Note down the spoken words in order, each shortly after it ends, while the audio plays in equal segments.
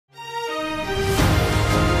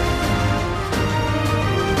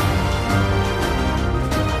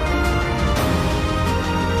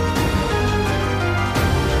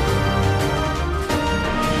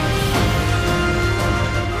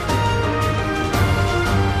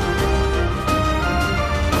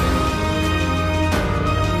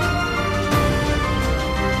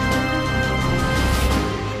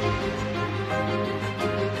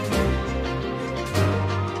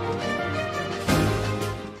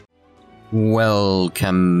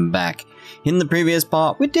Welcome back. In the previous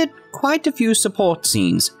part, we did quite a few support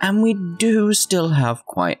scenes, and we do still have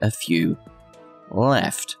quite a few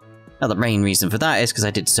left. Now, the main reason for that is because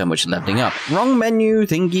I did so much leveling up. Wrong menu,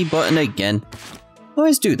 thingy button again.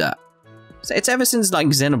 Always do that. It's ever since, like,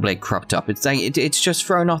 Xenoblade cropped up. It's like, it's just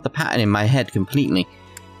thrown off the pattern in my head completely.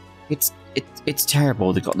 It's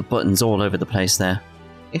terrible. They've got the buttons all over the place there.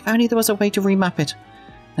 If only there was a way to remap it.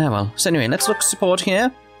 Oh well. So anyway, let's look support here.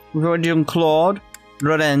 We've already done Claude,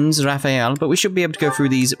 Lorenz, Raphael, but we should be able to go through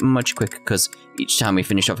these much quicker because each time we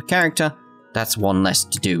finish off a character, that's one less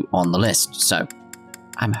to do on the list. So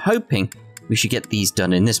I'm hoping we should get these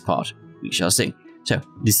done in this part. We shall see. So,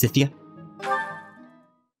 Lysithea.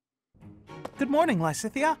 Good morning,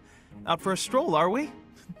 Lysithea. Out for a stroll, are we?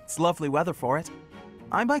 It's lovely weather for it.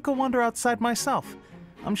 I might go wander outside myself.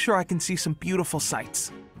 I'm sure I can see some beautiful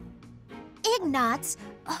sights. Ignatz,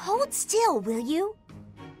 hold still, will you?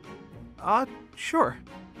 Sure.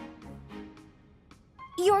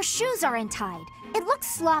 Your shoes are untied. It looks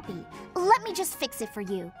sloppy. Let me just fix it for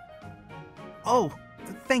you. Oh,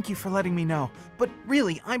 thank you for letting me know. But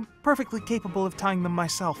really, I'm perfectly capable of tying them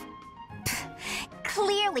myself.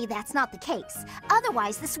 Clearly that's not the case.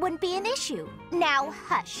 Otherwise, this wouldn't be an issue. Now,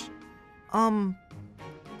 hush.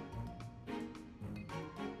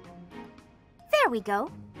 There we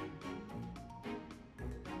go.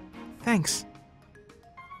 Thanks.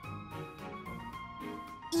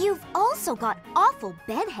 You've also got awful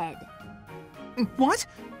bedhead. What?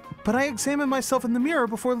 But I examined myself in the mirror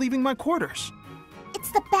before leaving my quarters.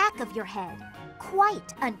 It's the back of your head.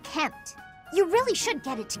 Quite unkempt. You really should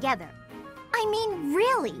get it together. I mean,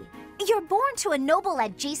 really. You're born to a noble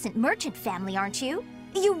adjacent merchant family, aren't you?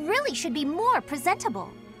 You really should be more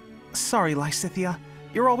presentable. Sorry, Lysithea.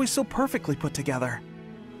 You're always so perfectly put together.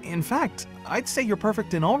 In fact, I'd say you're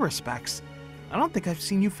perfect in all respects. I don't think I've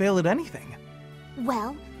seen you fail at anything.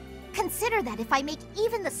 Well, consider that if I make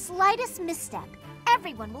even the slightest misstep,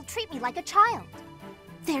 everyone will treat me like a child.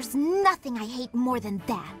 There's nothing I hate more than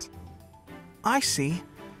that. I see.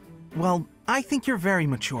 Well, I think you're very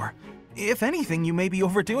mature. If anything, you may be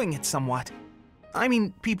overdoing it somewhat. I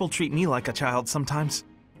mean, people treat me like a child sometimes.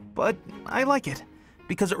 But I like it,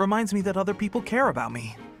 because it reminds me that other people care about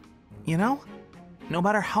me. You know? No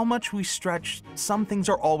matter how much we stretch, some things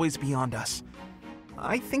are always beyond us.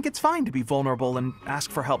 I think it's fine to be vulnerable and ask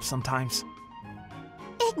for help sometimes.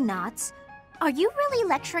 Ignatz, are you really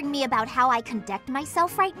lecturing me about how I conduct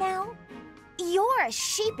myself right now? You're a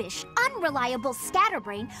sheepish, unreliable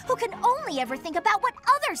scatterbrain who can only ever think about what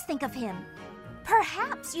others think of him.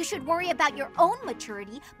 Perhaps you should worry about your own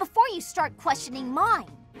maturity before you start questioning mine.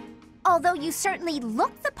 Although you certainly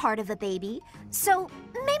look the part of a baby, so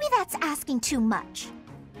maybe that's asking too much.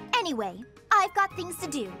 Anyway, I've got things to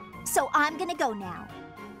do, so I'm gonna go now.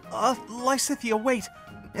 Lysithea, wait.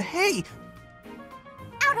 Hey!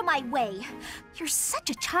 Out of my way! You're such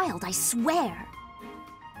a child, I swear.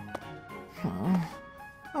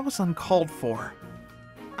 That was uncalled for.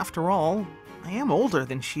 After all, I am older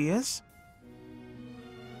than she is.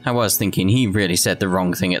 I was thinking he really said the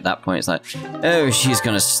wrong thing at that point. It's like, oh, she's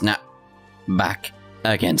gonna snap back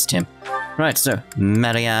against him. Right, so,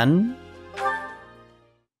 Marianne?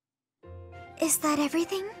 Is that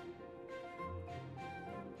everything?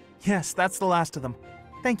 Yes, that's the last of them.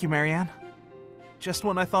 Thank you, Marianne. Just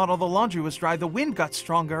when I thought all the laundry was dry, the wind got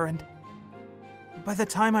stronger, and by the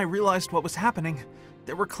time I realized what was happening,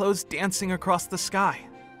 there were clothes dancing across the sky.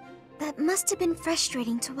 That must have been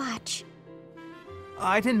frustrating to watch.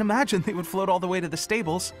 I didn't imagine they would float all the way to the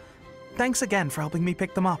stables. Thanks again for helping me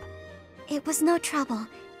pick them up. It was no trouble.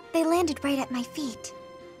 They landed right at my feet.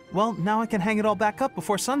 Well, now I can hang it all back up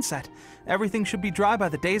before sunset. Everything should be dry by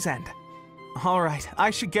the day's end. All right,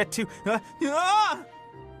 I should get to...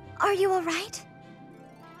 Are you all right?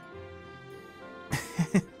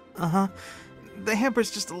 Uh-huh. The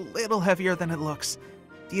hamper's just a little heavier than it looks.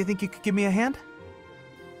 Do you think you could give me a hand?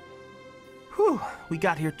 Whew, we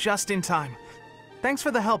got here just in time. Thanks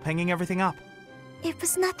for the help hanging everything up. It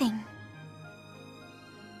was nothing.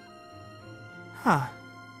 Huh.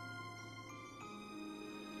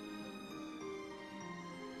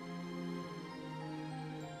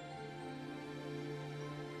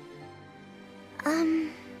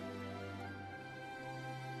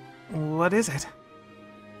 What is it?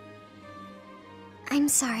 I'm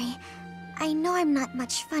sorry. I know I'm not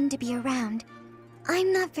much fun to be around.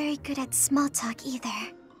 I'm not very good at small talk either.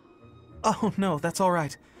 Oh no, that's all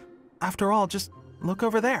right. After all, just look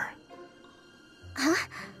over there. Huh?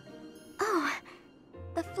 Oh,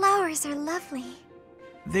 the flowers are lovely.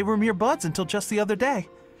 They were mere buds until just the other day.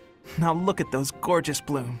 Now look at those gorgeous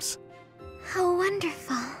blooms. How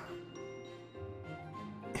wonderful.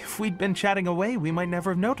 we'd been chatting away, we might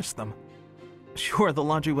never have noticed them. Sure, the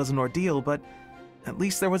laundry was an ordeal, but at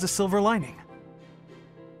least there was a silver lining.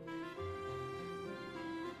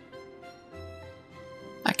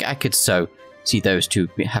 I could so see those two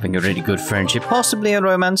having a really good friendship. Possibly a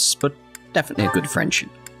romance, but definitely a good friendship.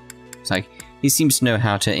 It's like, he seems to know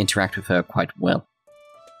how to interact with her quite well.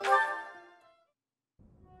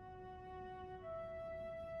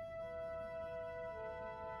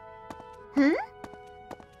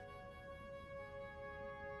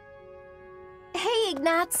 Hey,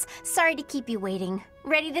 Ignatz. Sorry to keep you waiting.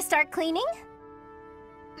 Ready to start cleaning?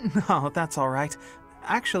 No, that's alright.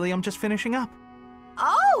 Actually, I'm just finishing up.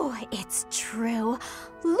 Oh, it's true.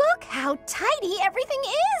 Look how tidy everything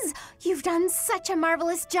is. You've done such a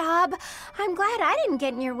marvelous job. I'm glad I didn't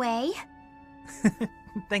get in your way.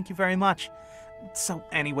 Thank you very much. So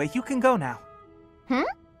anyway, you can go now.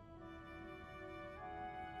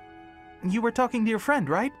 You were talking to your friend,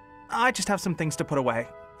 right? I just have some things to put away.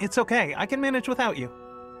 It's okay, I can manage without you.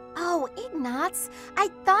 Oh, Ignatz, I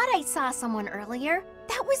thought I saw someone earlier.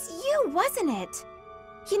 That was you, wasn't it?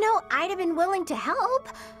 You know, I'd have been willing to help.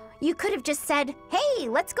 You could have just said, hey,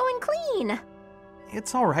 let's go and clean.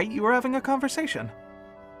 It's alright, you were having a conversation.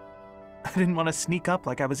 I didn't want to sneak up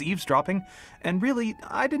like I was eavesdropping, and really,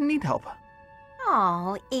 I didn't need help.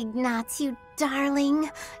 Oh, Ignatz, you darling.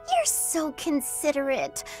 You're so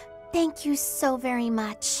considerate. Thank you so very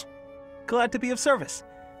much. Glad to be of service.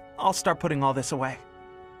 I'll start putting all this away.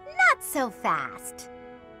 Not so fast.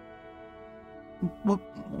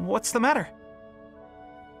 What's the matter?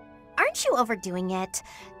 Aren't you overdoing it?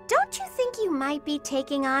 Don't you think you might be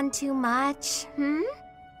taking on too much,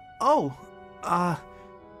 Oh,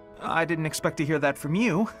 I didn't expect to hear that from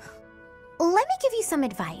you. Let me give you some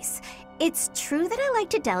advice. It's true that I like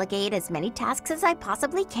to delegate as many tasks as I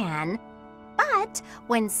possibly can, but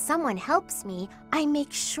when someone helps me, I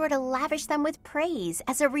make sure to lavish them with praise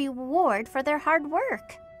as a reward for their hard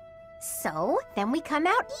work. So, then we come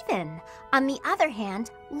out even. On the other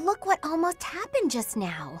hand, look what almost happened just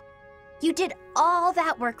now. You did all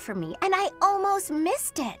that work for me, and I almost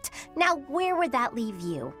missed it. Now, where would that leave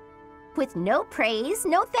you? With no praise,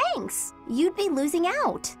 no thanks. You'd be losing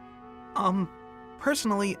out.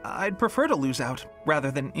 Personally, I'd prefer to lose out,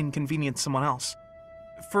 rather than inconvenience someone else.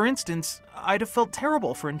 For instance, I'd have felt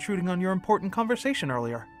terrible for intruding on your important conversation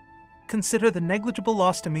earlier. Consider the negligible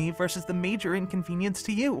loss to me versus the major inconvenience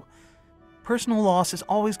to you. Personal loss is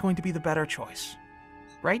always going to be the better choice,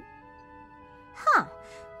 right? Huh.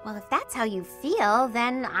 Well, if that's how you feel,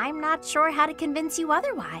 then I'm not sure how to convince you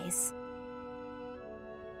otherwise.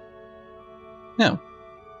 No.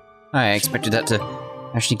 I expected that to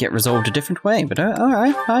actually get resolved a different way, but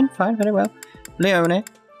alright, fine, very well. Leonie.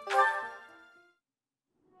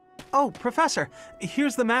 Oh, Professor,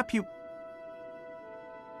 here's the map you...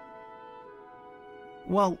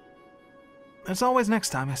 Well, there's always next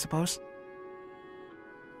time, I suppose.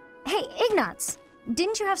 Hey, Ignatz!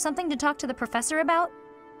 Didn't you have something to talk to the professor about?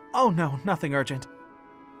 Oh no, nothing urgent.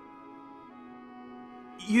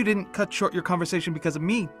 You didn't cut short your conversation because of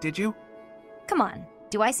me, did you? Come on,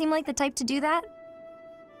 do I seem like the type to do that?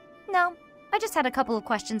 No, I just had a couple of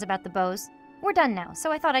questions about the bows. We're done now,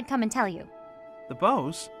 so I thought I'd come and tell you. The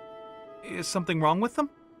bows? Is something wrong with them?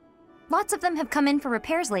 Lots of them have come in for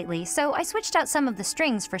repairs lately, so I switched out some of the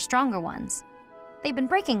strings for stronger ones. They've been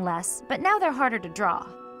breaking less, but now they're harder to draw.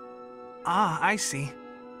 Ah, I see.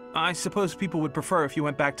 I suppose people would prefer if you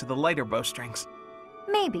went back to the lighter bowstrings.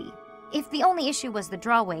 Maybe. If the only issue was the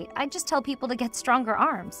draw weight, I'd just tell people to get stronger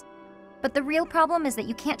arms. But the real problem is that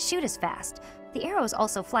you can't shoot as fast. The arrows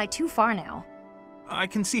also fly too far now. I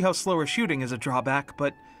can see how slower shooting is a drawback,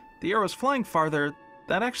 but the arrows flying farther,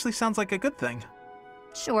 that actually sounds like a good thing.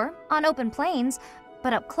 Sure, on open plains,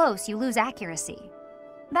 but up close you lose accuracy.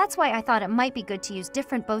 That's why I thought it might be good to use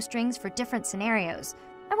different bowstrings for different scenarios.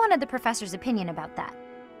 I wanted the professor's opinion about that.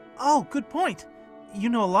 Oh, good point. You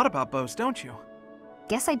know a lot about bows, don't you?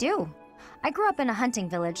 Guess I do. I grew up in a hunting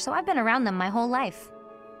village, so I've been around them my whole life.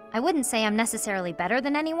 I wouldn't say I'm necessarily better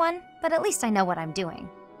than anyone, but at least I know what I'm doing.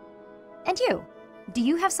 And you? Do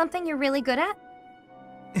you have something you're really good at?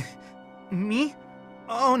 Me?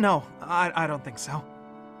 Oh no, I don't think so.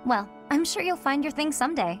 Well, I'm sure you'll find your thing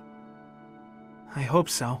someday. I hope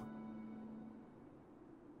so.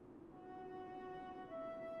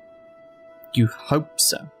 You hope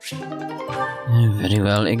so. Very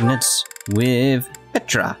well, Ignatz. With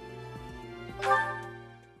Petra.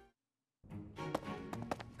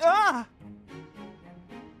 Ah!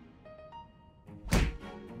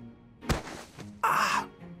 Ah!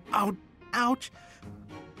 Ow! Ouch!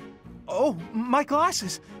 Oh, my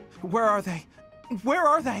glasses! Where are they? Where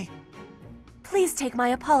are they? Please take my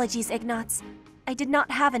apologies, Ignatz. I did not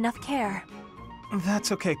have enough care.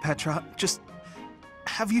 That's okay, Petra. Just...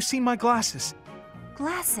 have you seen my glasses?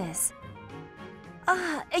 Glasses?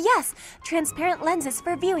 Yes. Transparent lenses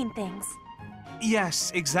for viewing things.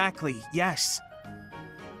 Yes, exactly. Yes.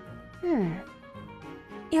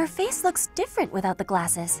 Your face looks different without the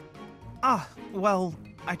glasses. Well,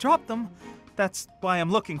 I dropped them. That's why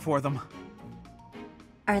I'm looking for them.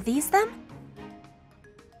 Are these them?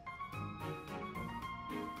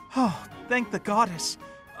 Oh, thank the goddess.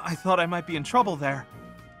 I thought I might be in trouble there.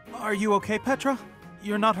 Are you okay, Petra?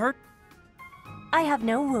 You're not hurt? I have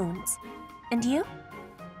no wounds. And you?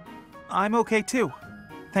 I'm okay too.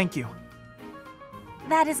 Thank you.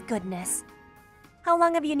 That is goodness. How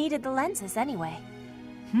long have you needed the lenses anyway?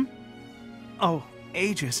 Oh,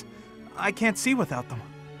 ages. I can't see without them.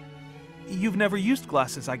 You've never used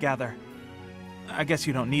glasses, I gather. I guess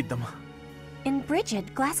you don't need them. In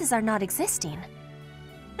Brigid, glasses are not existing.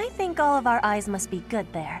 I think all of our eyes must be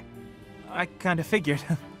good there. I kinda figured.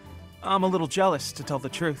 I'm a little jealous, to tell the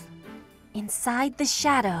truth. Inside the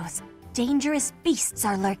shadows, dangerous beasts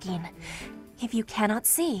are lurking. If you cannot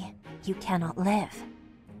see, you cannot live.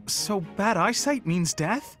 So bad eyesight means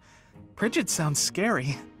death? Brigid sounds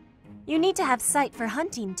scary. You need to have sight for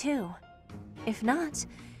hunting, too. If not,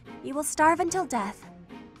 you will starve until death.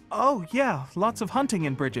 Oh, yeah, lots of hunting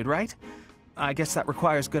in Brigid, right? I guess that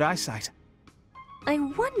requires good eyesight. I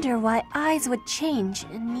wonder why eyes would change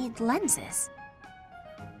and need lenses.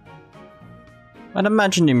 I'd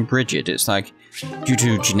imagine in Brigid, it's like, due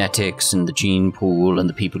to genetics and the gene pool and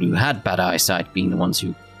the people who had bad eyesight being the ones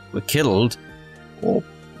who were killed, or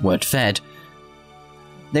weren't fed,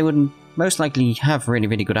 they would most likely have really,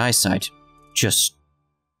 really good eyesight, just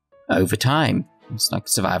over time. It's like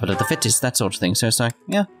survival of the fittest, that sort of thing. So it's like,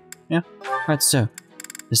 yeah. Right, so,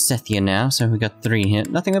 Lysithea now, so we got 3 here.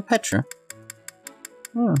 Nothing with Petra.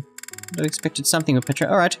 Oh, I expected something with Petra.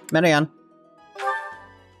 Alright, Marianne.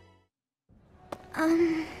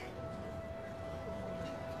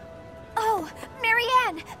 Oh,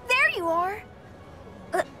 Marianne! There you are!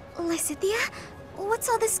 Lysithea? What's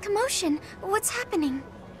all this commotion? What's happening?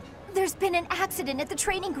 There's been an accident at the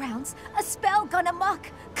training grounds. A spell gone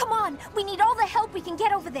amok. Come on, we need all the help we can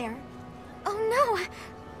get over there. Oh no,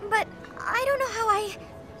 but I don't know how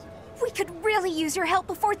We could really use your help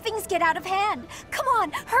before things get out of hand. Come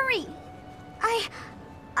on, hurry!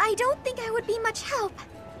 I don't think I would be much help.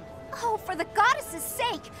 Oh, for the goddess's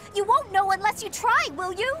sake! You won't know unless you try,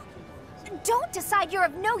 will you? Don't decide you're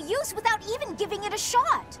of no use without even giving it a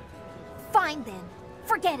shot. Fine then.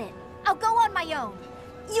 Forget it. I'll go on my own.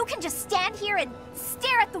 You can just stand here and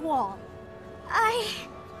stare at the wall.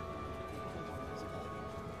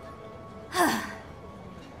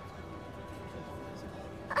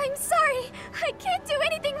 I'm sorry. I can't do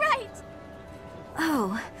anything right.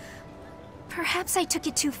 Oh. Perhaps I took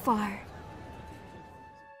it too far.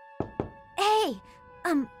 Hey!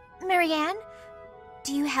 Marianne?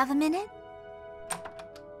 Do you have a minute?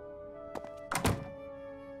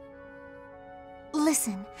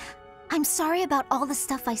 Listen, I'm sorry about all the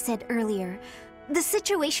stuff I said earlier. The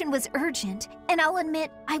situation was urgent, and I'll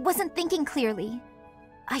admit I wasn't thinking clearly.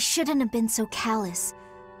 I shouldn't have been so callous.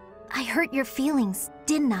 I hurt your feelings,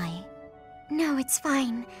 didn't I? No, it's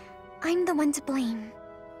fine. I'm the one to blame.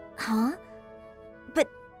 Huh? But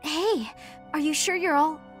hey, are you sure you're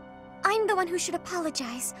all... I'm the one who should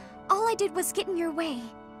apologize. All I did was get in your way.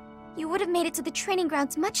 You would have made it to the training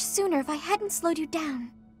grounds much sooner if I hadn't slowed you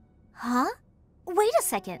down. Huh? Wait a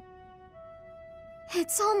second.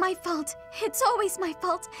 It's all my fault. It's always my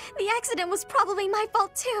fault. The accident was probably my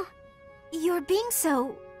fault too. You're being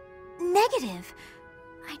so... negative.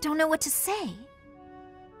 I don't know what to say.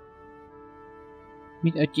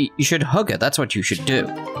 You should hug her, that's what you should do.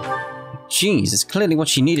 Jeez, it's clearly what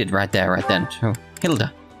she needed right there, right then. Oh,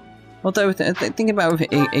 Hilda. Although, think about with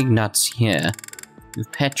Ignatz here,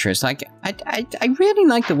 with Petra, it's like, I really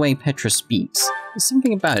like the way Petra speaks. There's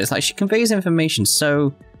something about it, it's like she conveys information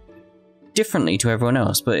so differently to everyone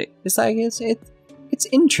else, but it's like, it's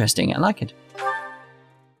interesting, I like it.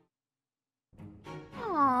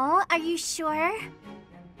 Aw, are you sure?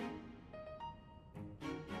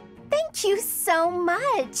 Thank you so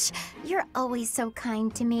much! You're always so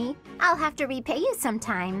kind to me. I'll have to repay you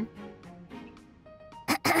sometime.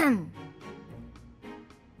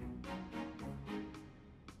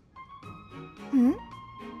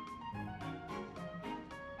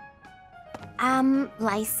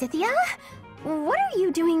 Lysithea? What are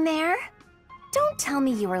you doing there? Don't tell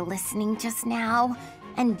me you were listening just now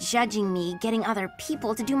and judging me getting other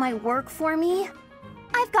people to do my work for me.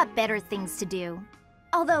 I've got better things to do.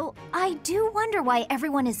 Although, I do wonder why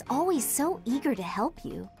everyone is always so eager to help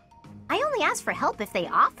you. I only ask for help if they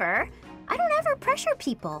offer. I don't ever pressure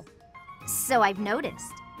people. So I've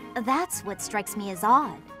noticed. That's what strikes me as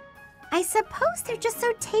odd. I suppose they're just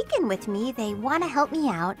so taken with me, they want to help me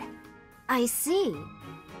out. I see.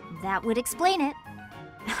 That would explain it.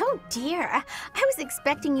 Oh dear, I was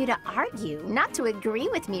expecting you to argue, not to agree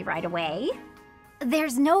with me right away.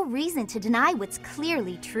 There's no reason to deny what's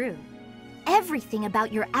clearly true. Everything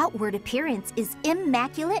about your outward appearance is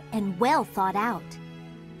immaculate and well thought out.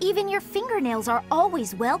 Even your fingernails are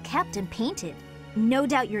always well kept and painted. No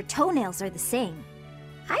doubt your toenails are the same.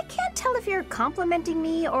 I can't tell if you're complimenting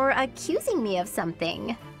me or accusing me of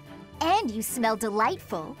something. And you smell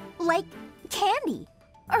delightful, like candy.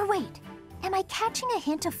 Or wait, am I catching a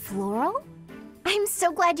hint of floral? I'm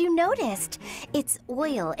so glad you noticed. It's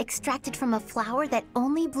oil extracted from a flower that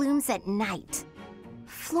only blooms at night.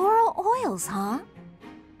 Floral oils, huh?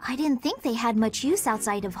 I didn't think they had much use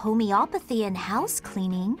outside of homeopathy and house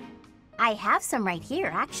cleaning. I have some right here,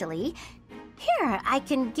 actually. Here, I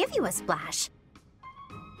can give you a splash.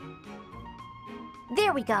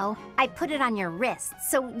 There we go. I put it on your wrists,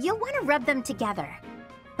 so you'll want to rub them together.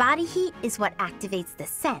 Body heat is what activates the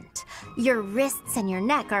scent. Your wrists and your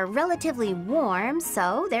neck are relatively warm,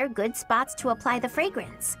 so they're good spots to apply the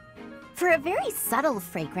fragrance. For a very subtle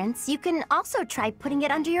fragrance, you can also try putting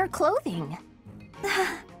it under your clothing.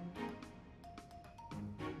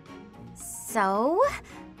 So,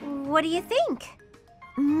 what do you think?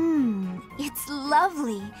 It's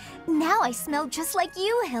lovely. Now I smell just like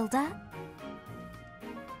you, Hilda.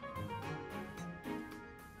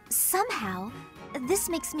 Somehow, this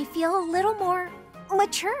makes me feel a little more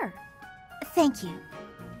mature. Thank you.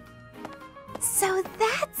 So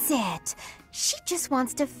that's it. She just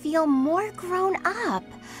wants to feel more grown up.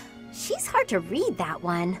 She's hard to read, that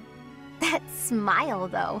one. That smile,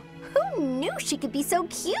 though. Who knew she could be so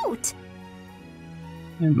cute?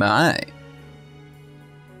 My.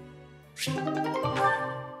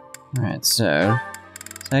 Alright, so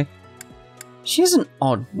she's an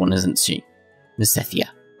odd one, isn't she? Lysithea.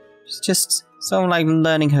 She's just sort of like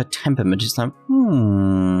learning her temperament. It's like,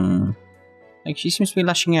 like she seems to be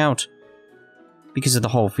lashing out because of the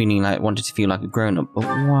whole feeling like wanted to feel like a grown-up, but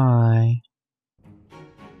why?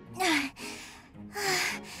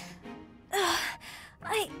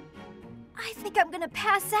 I think I'm gonna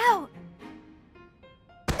pass out.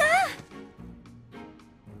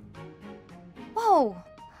 Whoa!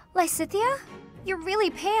 Lysithea? You're really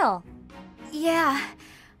pale. Yeah,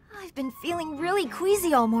 I've been feeling really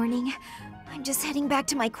queasy all morning. I'm just heading back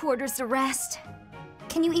to my quarters to rest.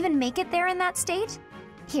 Can you even make it there in that state?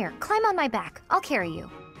 Here, climb on my back. I'll carry you.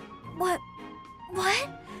 What?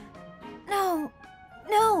 No.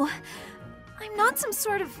 I'm not some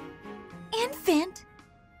sort of infant.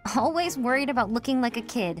 Always worried about looking like a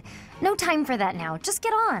kid. No time for that now. Just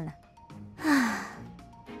get on.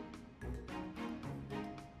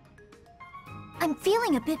 I'm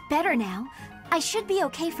feeling a bit better now. I should be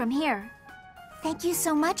okay from here. Thank you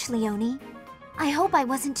so much, Leonie. I hope I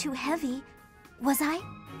wasn't too heavy. Was I?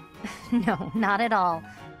 No, not at all.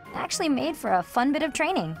 Actually made for a fun bit of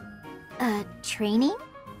training. Training?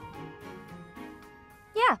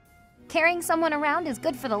 Yeah. Carrying someone around is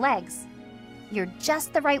good for the legs. You're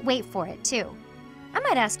just the right weight for it, too. I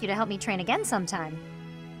might ask you to help me train again sometime.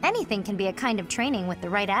 Anything can be a kind of training with the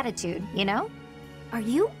right attitude, you know? Are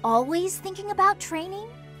you always thinking about training?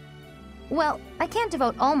 Well, I can't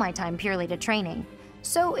devote all my time purely to training,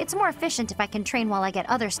 so it's more efficient if I can train while I get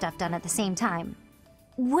other stuff done at the same time.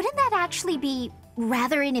 Wouldn't that actually be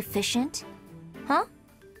rather inefficient? Huh?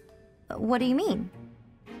 What do you mean?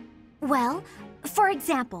 Well, for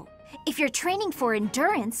example, if you're training for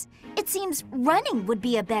endurance, it seems running would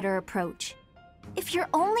be a better approach. If you're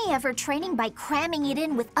only ever training by cramming it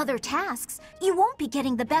in with other tasks, you won't be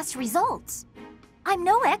getting the best results. I'm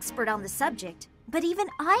no expert on the subject, but even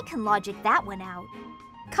I can logic that one out.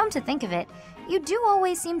 Come to think of it, you do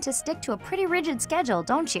always seem to stick to a pretty rigid schedule,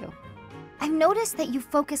 don't you? I've noticed that you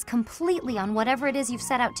focus completely on whatever it is you've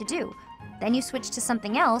set out to do. Then you switch to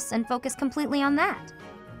something else and focus completely on that.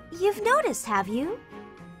 You've noticed, have you?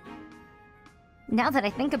 Now that I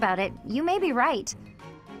think about it, you may be right.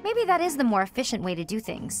 Maybe that is the more efficient way to do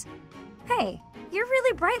things. Hey, you're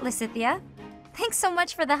really bright, Lysithea. Thanks so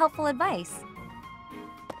much for the helpful advice.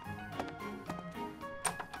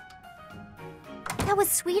 That was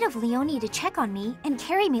sweet of Leonie to check on me and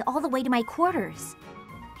carry me all the way to my quarters.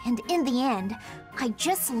 And in the end, I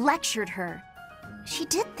just lectured her. She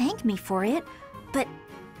did thank me for it, but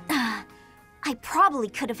I probably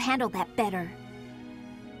could have handled that better.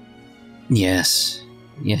 Yes,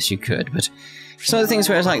 you could, but So the things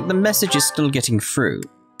where it's like the message is still getting through,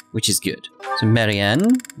 which is good. So Marianne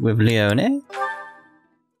with Leonie.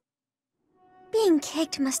 Being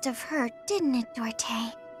kicked must have hurt, didn't it,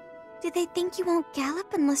 Dorte? Did they think you won't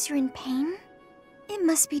gallop unless you're in pain? It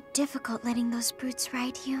must be difficult letting those brutes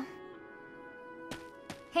ride you.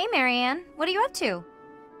 Hey, Marianne. What are you up to?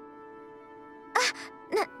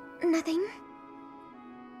 Nothing.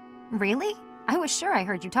 Really? I was sure I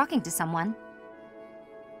heard you talking to someone.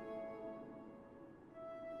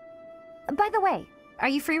 By the way, are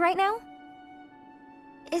you free right now?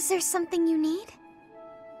 Is there something you need?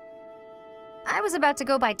 I was about to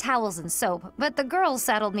go buy towels and soap, but the girls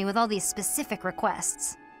saddled me with all these specific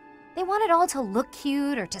requests. They want it all to look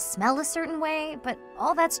cute or to smell a certain way, but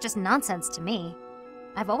all that's just nonsense to me.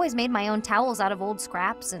 I've always made my own towels out of old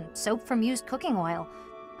scraps and soap from used cooking oil.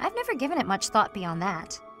 I've never given it much thought beyond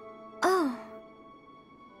that. Oh.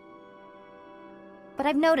 But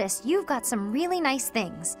I've noticed you've got some really nice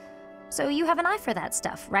things. So you have an eye for that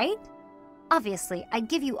stuff, right? Obviously, I'd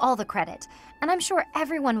give you all the credit, and I'm sure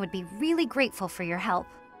everyone would be really grateful for your help.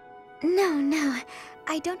 No,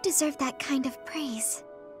 I don't deserve that kind of praise.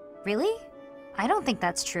 Really? I don't think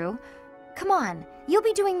that's true. Come on, you'll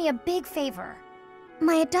be doing me a big favor.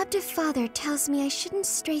 My adoptive father tells me I shouldn't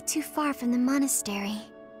stray too far from the monastery.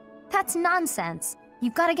 That's nonsense.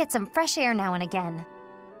 You've got to get some fresh air now and again.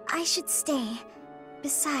 I should stay.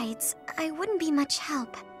 Besides, I wouldn't be much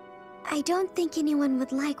help. I don't think anyone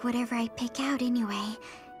would like whatever I pick out anyway.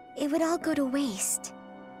 It would all go to waste.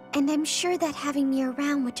 And I'm sure that having me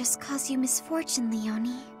around would just cause you misfortune,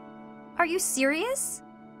 Leonie. Are you serious?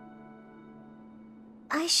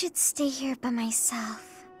 I should stay here by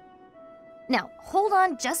myself. Now, hold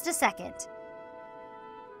on just a second.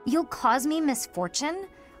 You'll cause me misfortune?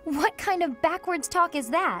 What kind of backwards talk is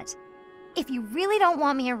that? If you really don't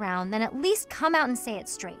want me around, then at least come out and say it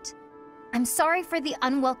straight. I'm sorry for the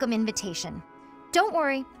unwelcome invitation. Don't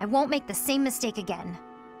worry, I won't make the same mistake again.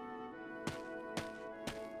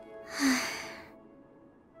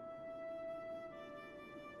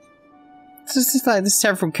 It's just like there's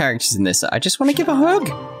several characters in this. I just want to give a hug.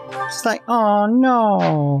 It's like, oh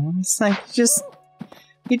no. It's like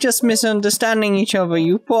you're just misunderstanding each other.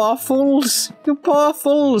 You poor fools. You poor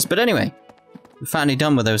fools. But anyway, we're finally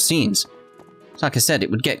done with those scenes. Like I said, it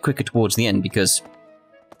would get quicker towards the end because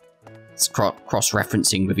it's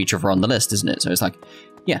cross-referencing with each other on the list, isn't it? So it's like,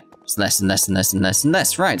 yeah, it's less and less and less and less and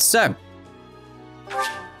less. Right, so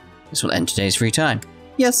this will end today's free time.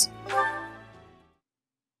 Yes.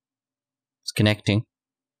 It's connecting.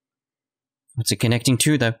 What's it connecting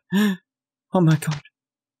to, though? Oh my god.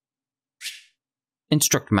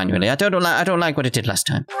 Instruct manually. I don't like what it did last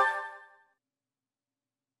time.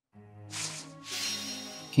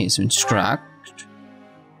 Okay, so instruct.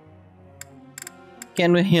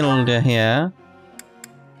 Again with Hilda here.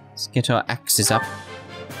 Let's get our axes up.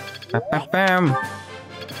 Ba-ba-bam.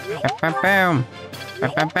 Ba-ba-bam.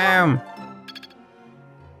 Ba-ba-bam.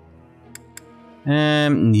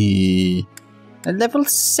 Yeah. A level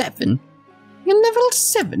 7? You're level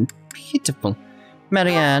 7? Pitiful.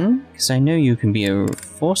 Marianne, because I know you can be a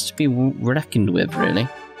force to be reckoned with, really.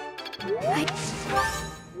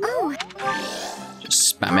 Oh!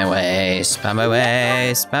 Just spam away, spam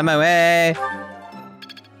away, spam away!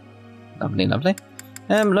 Lovely, lovely.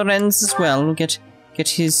 Lorenz as well. We'll get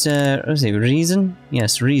his, what is it, reason?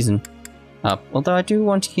 Yes, reason up. Although I do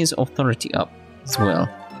want his authority up as well.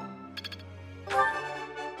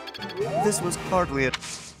 This was hardly it.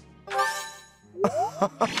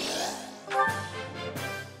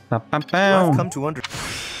 I've come to under.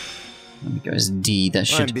 Let me go as D. That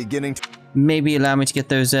should I'm beginning to maybe allow me to get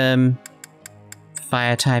those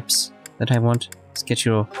fire types that I want. Let's get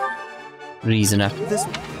your reason up. this.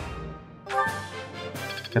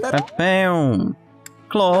 Ba-ba-bam.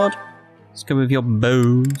 Claude, let's go with your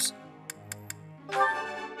bows.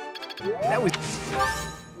 That was...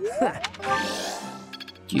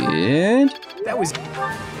 Good. That was...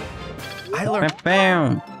 I learned...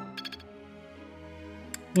 Ba-bam.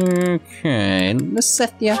 Okay,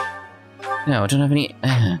 Lysithea. No, I don't have any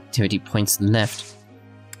activity points left.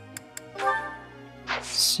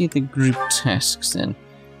 See the group tasks then.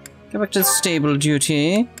 Go back to the stable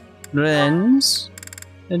duty. Renz.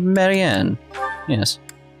 And Marianne. Yes.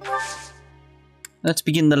 Let's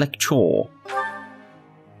begin the lecture.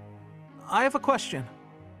 I have a question.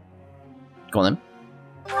 Go on then.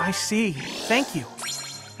 I see. Thank you.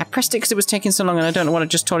 I pressed it because it was taking so long and I don't know what I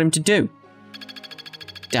just told him to do.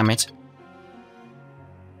 Damn it.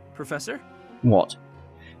 Professor? What?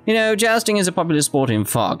 You know, jousting is a popular sport in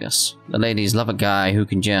Faerghus. The ladies love a guy who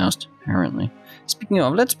can joust, apparently. Speaking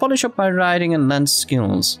of, let's polish up my riding and lance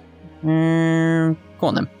skills. Go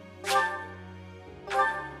on then.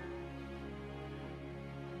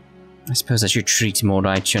 I suppose I should treat him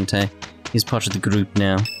alright, shouldn't I? He's part of the group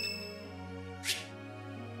now.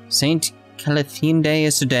 Saint Calathian Day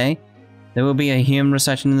is today. There will be a hymn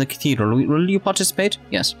recited in the cathedral. Will you participate?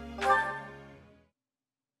 Yes.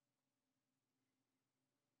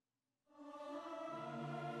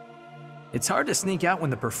 It's hard to sneak out when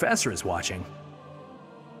the professor is watching.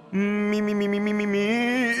 Me.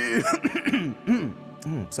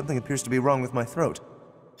 Something appears to be wrong with my throat.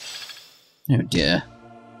 Oh dear.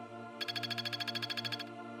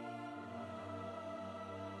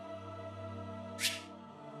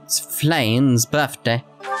 It's Flame's birthday.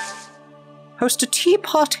 Host a tea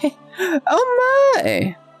party? Oh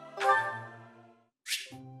my!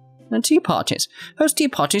 And tea parties. Host tea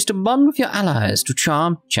parties to bond with your allies, to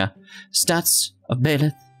charm. Stats of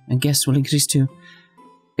Byleth and guests will increase too.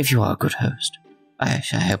 If you are a good host. I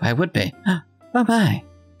hope I would be. Oh my.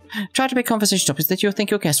 Try to make conversation topics that you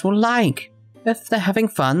think your guests will like. If they're having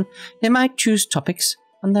fun, they might choose topics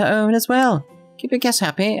on their own as well. Keep your guests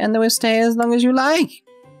happy and they will stay as long as you like.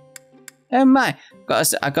 Oh my.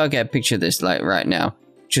 I gotta get a picture of this like right now.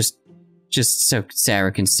 Just so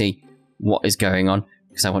Sarah can see what is going on.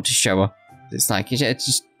 Because I want to show her. It's like, it's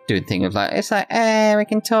just doing thing of like, it's like, we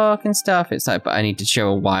can talk and stuff. It's like, but I need to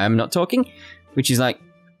show her why I'm not talking. Which is like,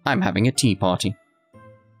 I'm having a tea party.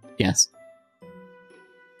 Yes.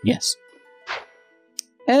 Yes.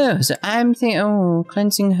 Oh, so I'm thinking, oh,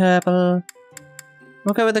 cleansing herbal.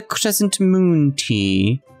 We'll go with the crescent moon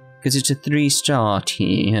tea. Because it's a 3-star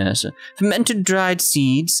tea. Yes. Fermented dried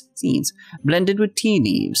seeds, blended with tea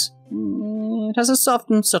leaves. It has a soft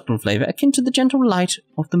and subtle flavor, akin to the gentle light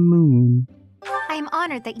of the moon. I am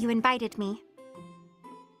honored that you invited me.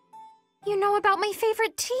 You know about my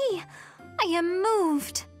favorite tea. I am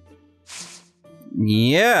moved.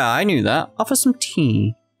 Yeah, I knew that. Offer some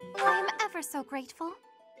tea. I am ever so grateful.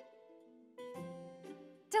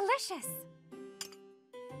 Delicious.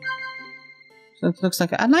 So it looks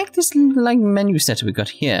like I like this like menu setup we got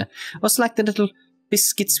here. Also like the little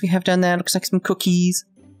biscuits we have down there. Looks like some cookies.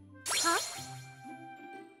 Huh?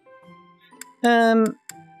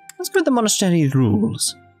 Let's go with the monastery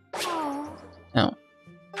rules. Oh. Oh.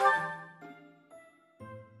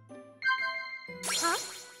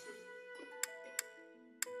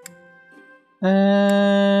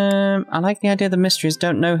 Huh? I like the idea the mysteries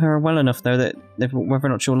don't know her well enough, though, that whether or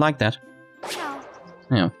not she'll like that.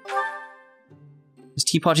 No. Oh. This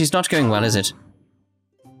tea party's not going well, is it?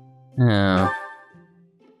 Oh.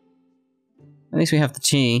 At least we have the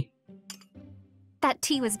tea. That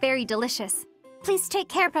tea was very delicious. Please take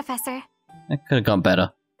care, Professor. That could have gone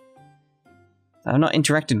better. I've not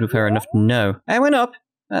interacted with her enough to know. I went up.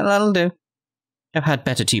 That'll do. I've had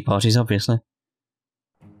better tea parties, obviously.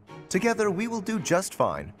 Together, we will do just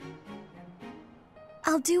fine.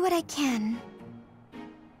 I'll do what I can.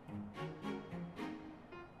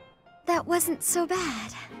 That wasn't so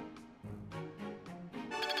bad.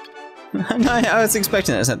 I was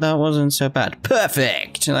expecting that. I was like, that wasn't so bad.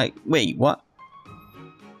 Perfect! Like, wait, what?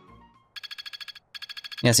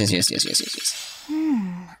 Yes. I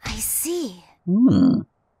see. Oh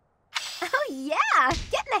yeah!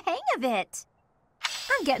 Getting the hang of it!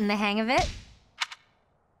 I'm getting the hang of it.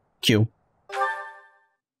 Q.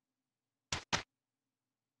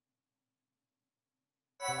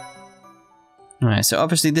 Alright, so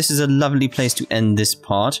obviously this is a lovely place to end this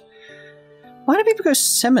part. Why do people go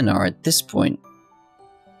seminar at this point?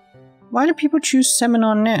 Why do people choose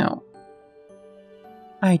seminar now?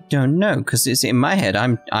 I don't know, because it's in my head.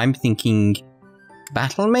 I'm thinking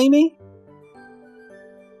battle, maybe.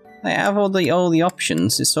 I have all the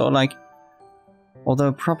options. It's sort of like,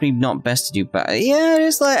 although probably not best to do battle. Yeah,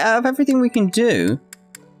 it's like out of everything we can do,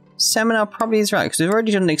 seminar probably is right because we've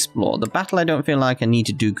already done explore. The battle I don't feel like I need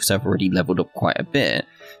to do because I've already leveled up quite a bit.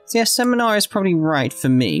 So yeah, seminar is probably right for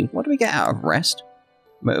me. What do we get out of rest?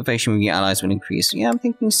 Motivation with your allies will increase. Yeah, I'm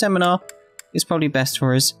thinking seminar is probably best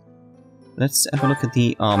for us. Let's have a look at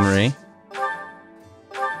the armory.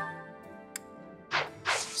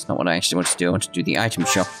 It's not what I actually want to do. I want to do the item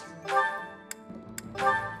shop.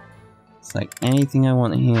 It's like anything I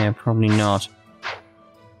want here, probably not.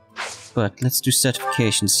 But let's do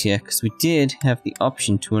certifications here, because we did have the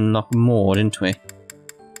option to unlock more, didn't we?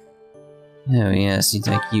 Oh yeah, seems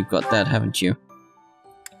like you've got that, haven't you?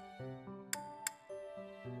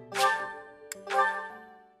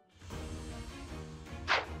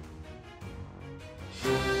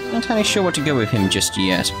 Not entirely sure what to go with him just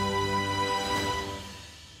yet.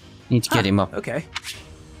 Need to get him up. Okay.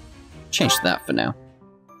 Change that for now.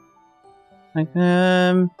 Like,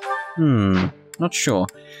 not sure.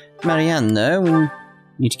 Marianne, though, we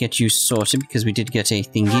need to get you sorted because we did get a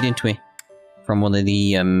thingy, didn't we? From one of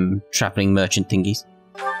the traveling merchant thingies.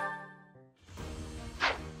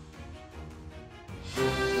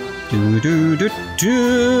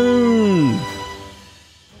 Do.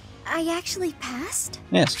 I actually passed?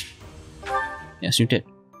 Yes. Yes, you did.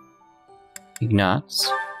 Ignatz.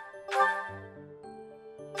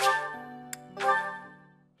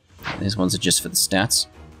 These ones are just for the stats.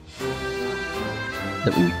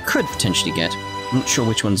 That we could potentially get. I'm not sure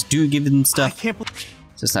which ones do give them stuff. I can't believe...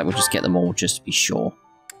 So it's like we'll just get them all just to be sure.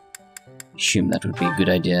 Assume that would be a good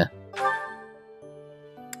idea.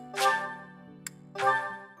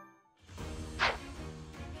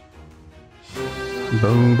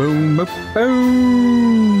 Boom, boom, boom,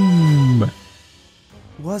 boom!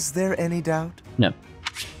 Was there any doubt? No.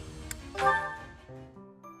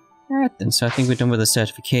 Alright then, so I think we're done with the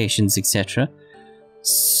certifications, etc.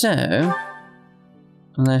 So...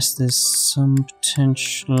 Unless there's some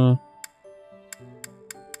potential...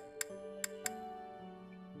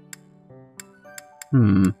 I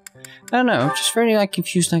don't know, I'm just very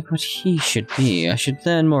confused what he should be. I should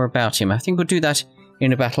learn more about him. I think we'll do that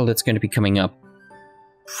in a battle that's going to be coming up.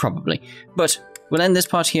 Probably. But we'll end this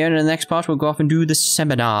part here, and in the next part we'll go off and do the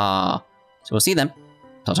seminar. So we'll see you then.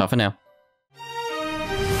 Ta-ta for now.